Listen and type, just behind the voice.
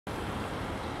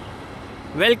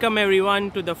Welcome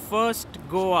everyone to the first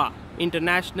Goa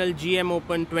International GM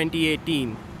Open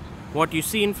 2018. What you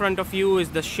see in front of you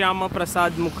is the Shyama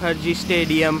Prasad Mukherjee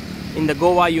Stadium in the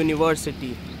Goa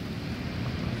University.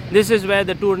 This is where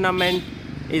the tournament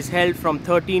is held from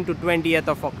 13th to 20th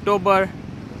of October,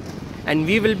 and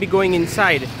we will be going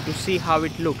inside to see how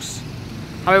it looks.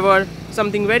 However,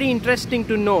 something very interesting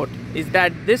to note is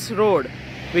that this road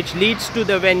which leads to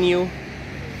the venue,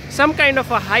 some kind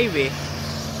of a highway,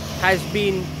 has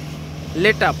been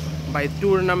lit up by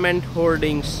tournament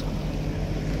hoardings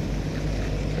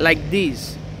like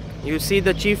these. You see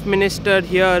the Chief Minister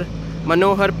here,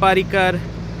 Manohar Parrikar.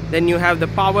 Then you have the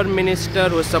Power Minister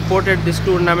who supported this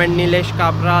tournament, Nilesh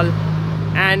Kabral.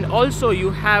 And also you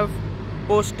have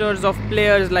posters of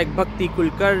players like Bhakti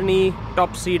Kulkarni,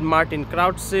 top seed Martin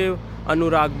Krautsev,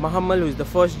 Anurag Mahamal, who is the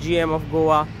first GM of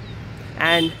Goa.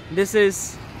 And this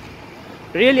is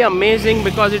really amazing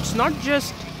because it's not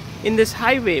just in this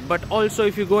highway, but also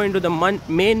if you go into the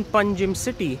main Panjim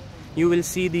city, you will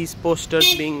see these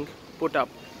posters being put up.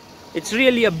 It's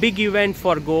really a big event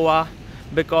for Goa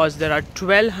because there are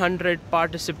 1200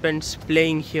 participants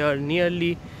playing here,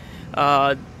 nearly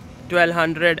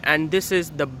 1200, and this is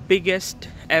the biggest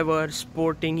ever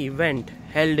sporting event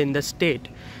held in the state.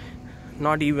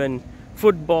 Not even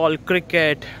football,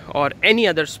 cricket or any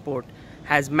other sport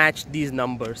has matched these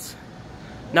numbers.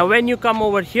 Now when you come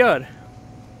over here,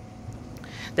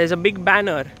 there's a big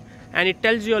banner and it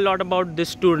tells you a lot about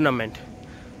this tournament.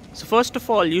 So first of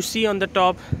all, you see on the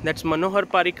top, that's Manohar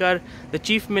Parrikar, the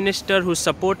Chief Minister who's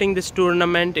supporting this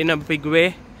tournament in a big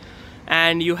way.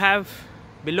 And you have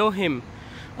below him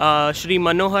Shri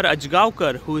Manohar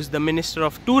Ajgaonkar, who is the Minister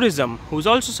of Tourism, who's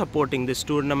also supporting this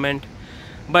tournament.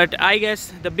 But I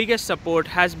guess the biggest support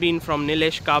has been from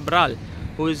Nilesh Kabral,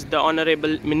 who is the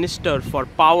Honorable Minister for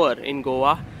Power in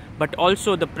Goa, but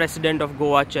also the President of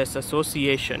Goa Chess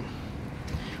Association.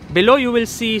 Below you will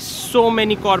see so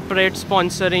many corporates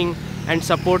sponsoring and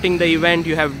supporting the event.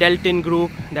 You have Deltin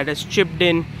Group that has chipped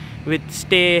in with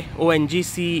Stay,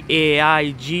 ONGC,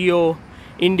 AAI, Geo,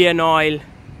 Indian Oil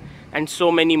and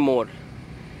so many more.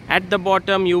 At the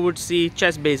bottom you would see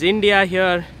chessbaseindia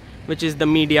here, which is the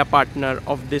media partner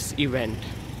of this event.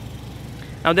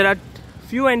 Now there are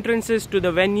few entrances to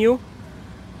the venue.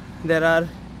 There are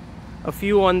a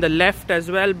few on the left as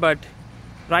well, but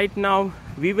right now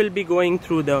we will be going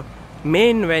through the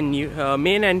main venue,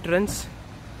 main entrance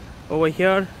over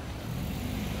here,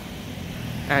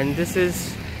 and this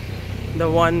is the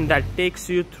one that takes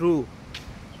you through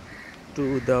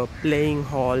to the playing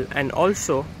hall. And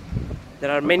also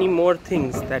there are many more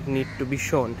things that need to be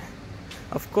shown.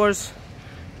 Of course,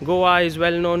 Goa is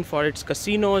well known for its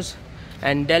casinos,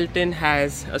 and Deltin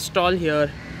has a stall here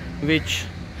which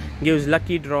gives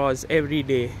lucky draws every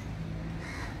day.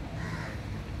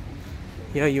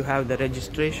 Here you have the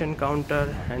registration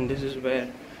counter, and this is where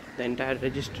the entire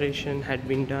registration had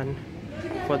been done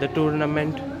for the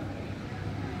tournament.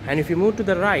 And if you move to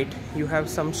the right, you have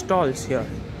some stalls here.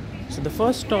 So the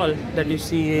first stall that you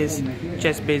see is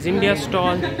chessbaseindia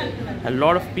stall. A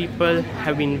lot of people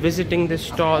have been visiting this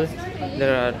stall.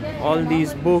 There are all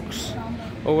these books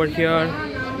over here,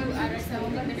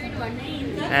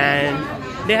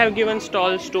 and they have given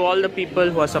stalls to all the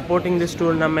people who are supporting this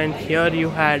tournament. Here you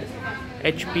had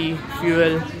HP,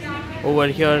 Fuel, over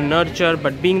here Nurture,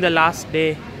 but being the last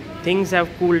day, things have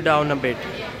cooled down a bit.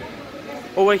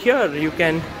 Over here you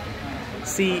can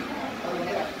see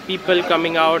people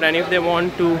coming out, and if they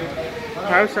want to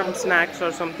have some snacks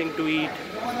or something to eat,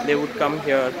 they would come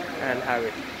here and have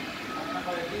it.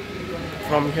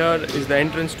 From here is the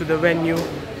entrance to the venue,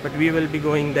 but we will be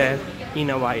going there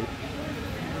in a while.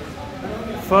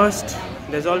 First,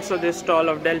 there's also this stall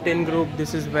of Deltin Group.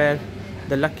 This is where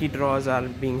the lucky draws are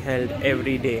being held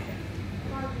every day.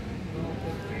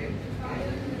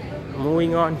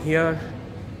 Moving on here,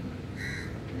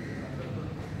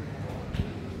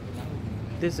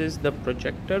 this is the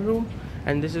projector room,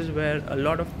 and this is where a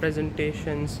lot of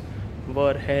presentations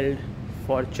were held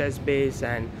for chessbase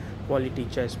and quality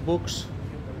chess books.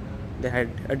 They had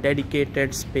a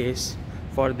dedicated space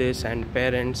for this, and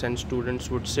parents and students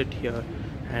would sit here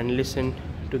and listen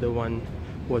to the one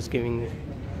who was giving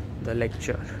the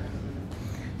lecture.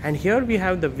 And here we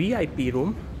have the VIP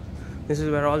room. This is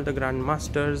where all the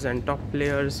grandmasters and top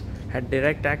players had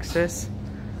direct access,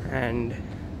 and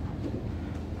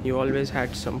you always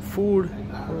had some food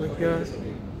over here.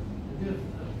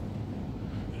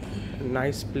 A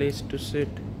nice place to sit.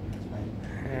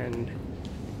 And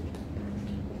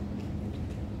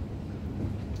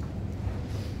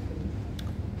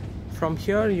from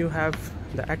here you have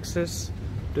the access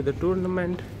to the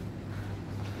tournament.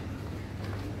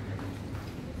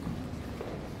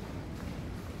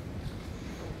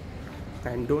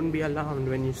 And don't be alarmed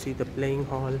when you see the playing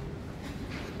hall,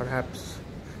 perhaps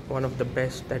one of the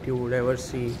best that you would ever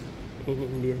see in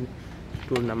Indian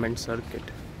tournament circuit.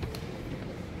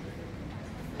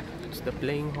 It's the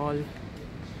playing hall.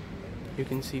 You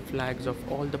can see flags of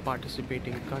all the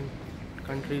participating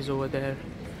countries over there.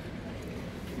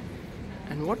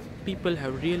 And what people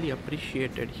have really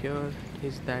appreciated here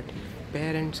is that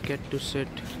parents get to sit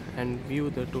and view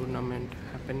the tournament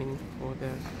happening over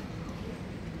there.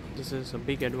 This is a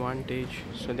big advantage,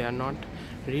 so they are not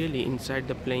really inside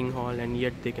the playing hall and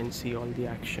yet they can see all the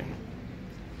action.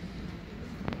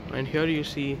 And here you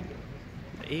see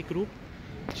the A group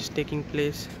which is taking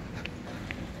place.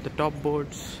 The top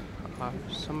boards are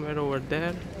somewhere over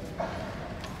there,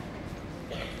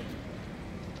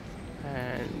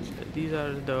 and these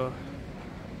are the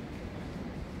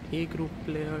A group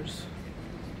players.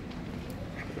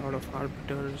 A lot of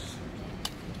arbiters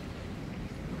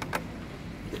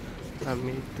have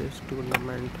made this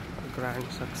tournament a grand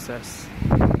success.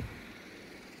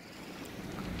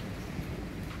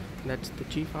 That's the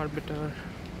chief arbiter,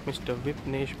 Mr.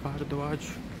 Vipnesh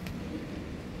Bhardwaj.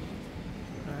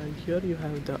 And here you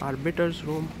have the arbiters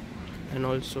room and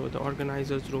also the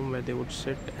organizers room where they would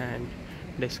sit and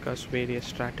discuss various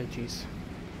strategies.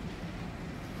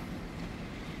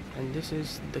 And this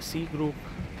is the C group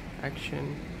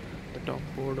action, the top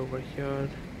board over here.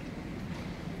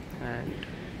 And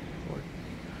what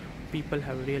people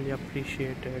have really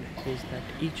appreciated is that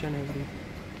each and every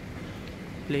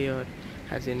player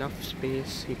has enough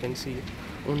space. You can see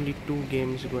only 2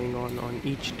 games going on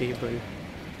each table,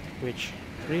 which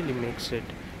really makes it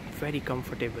very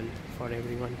comfortable for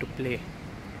everyone to play.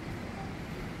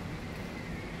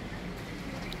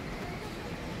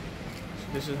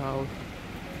 So this is how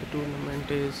the tournament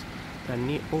is. There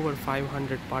are over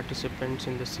 500 participants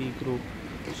in the C group,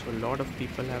 so a lot of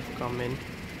people have come in.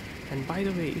 And by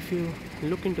the way, if you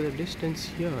look into the distance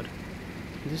here,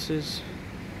 this is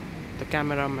the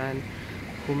cameraman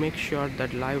who makes sure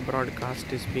that live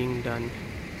broadcast is being done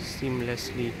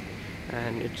seamlessly,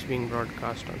 and it's being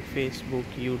broadcast on Facebook,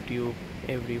 YouTube,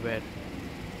 everywhere.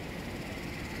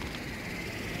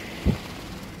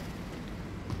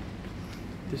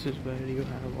 This is where you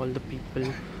have all the people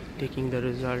taking the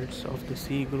results of the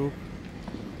C group.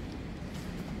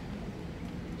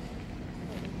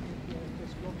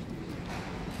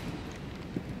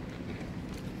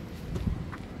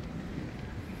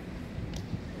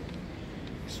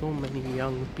 So many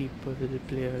young people,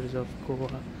 players of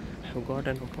Goa, have got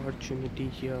an opportunity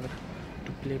here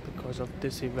to play because of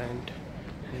this event.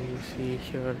 And you see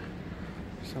here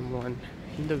someone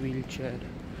in the wheelchair,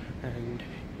 and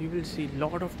you will see a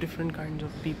lot of different kinds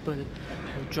of people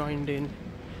have joined in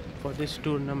for this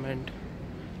tournament.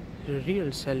 A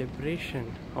real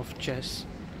celebration of chess.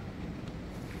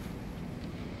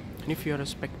 And if you are a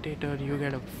spectator, you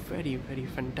get a very, very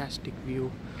fantastic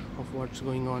view of what's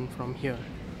going on from here.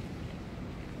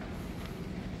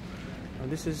 Now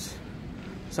this is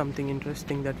something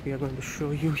interesting that we are going to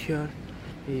show you here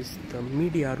is the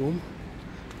media room.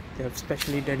 They have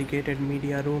specially dedicated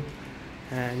media room,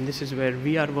 and this is where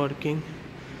we are working.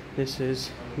 This is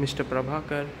Mr.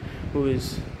 Prabhakar, who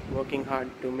is working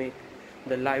hard to make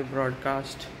the live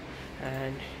broadcast,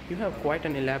 and you have quite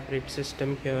an elaborate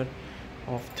system here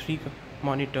of 3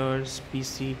 monitors,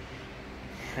 PC,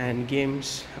 and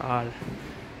games are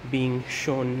being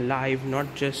shown live,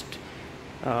 not just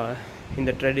in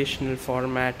the traditional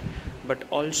format, but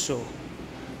also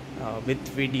with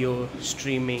video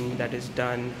streaming that is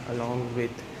done along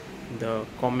with the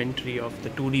commentary of the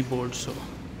 2D board. So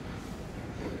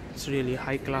it's really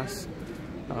high class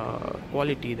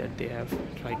quality that they have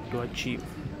tried to achieve.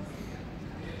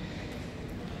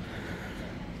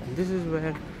 And this is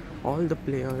where all the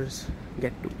players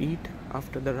get to eat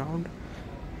after the round,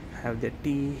 have their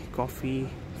tea, coffee,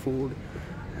 food,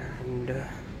 and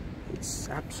it's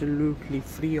absolutely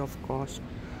free of cost.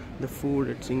 The food,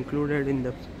 it's included in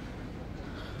the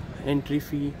entry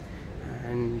fee,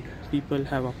 and people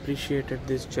have appreciated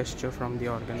this gesture from the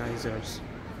organizers.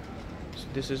 So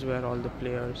this is where all the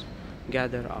players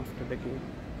gather after the game.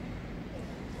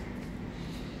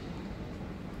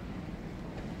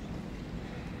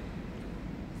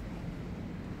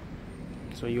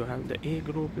 So you have the A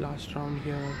group last round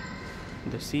here,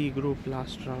 the C group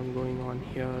last round going on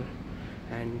here,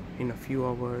 and in a few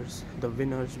hours the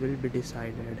winners will be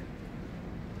decided.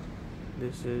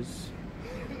 This is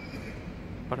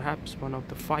perhaps one of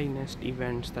the finest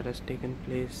events that has taken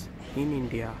place in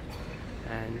India,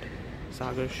 and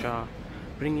Sagar Shah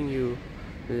bringing you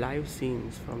live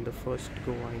scenes from the first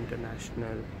Goa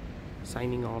International,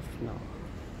 signing off now.